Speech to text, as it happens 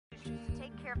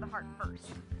care of the heart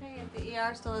first. Hey, is the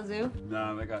ER still a zoo?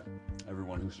 No, they got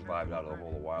everyone who survived out of the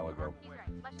hole a while ago.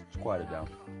 It's quieted down.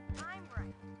 I'm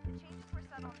right. The changes were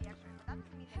subtle on the X-ray, but that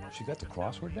doesn't mean they're not. She got the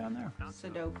crossword down there?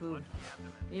 Sudoku.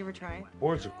 You ever try it?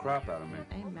 Boards the crap out of me.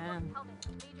 Amen.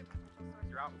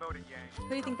 You're outvoted, gang. Who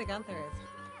do you think the Gunther is?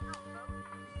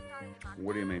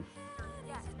 What do you mean?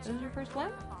 This is your first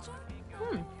one?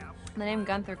 The name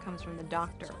Gunther comes from the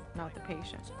doctor, not the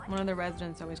patient. One of the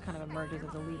residents always kind of emerges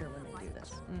as a leader when they do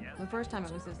this. The first time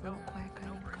it was this little quiet guy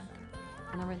named Gunther.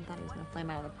 I never really thought he was going to flame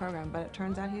out of the program, but it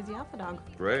turns out he's the alpha dog.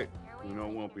 Great. You know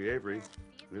it won't be Avery.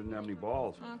 He doesn't have any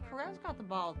balls. Perez got the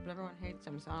balls, but everyone hates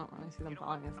him, so I don't really see them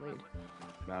following his lead.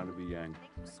 Bound to be Yang.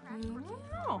 I don't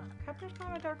know. Kepler's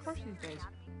kind of a dark horse these days.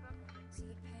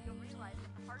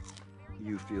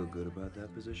 You feel good about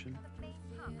that position?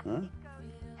 Huh?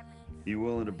 You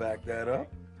willing to back that up?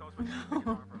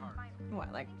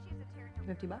 What, like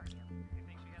 $50?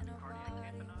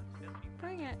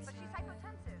 Bring it. But she's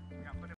hypotensive.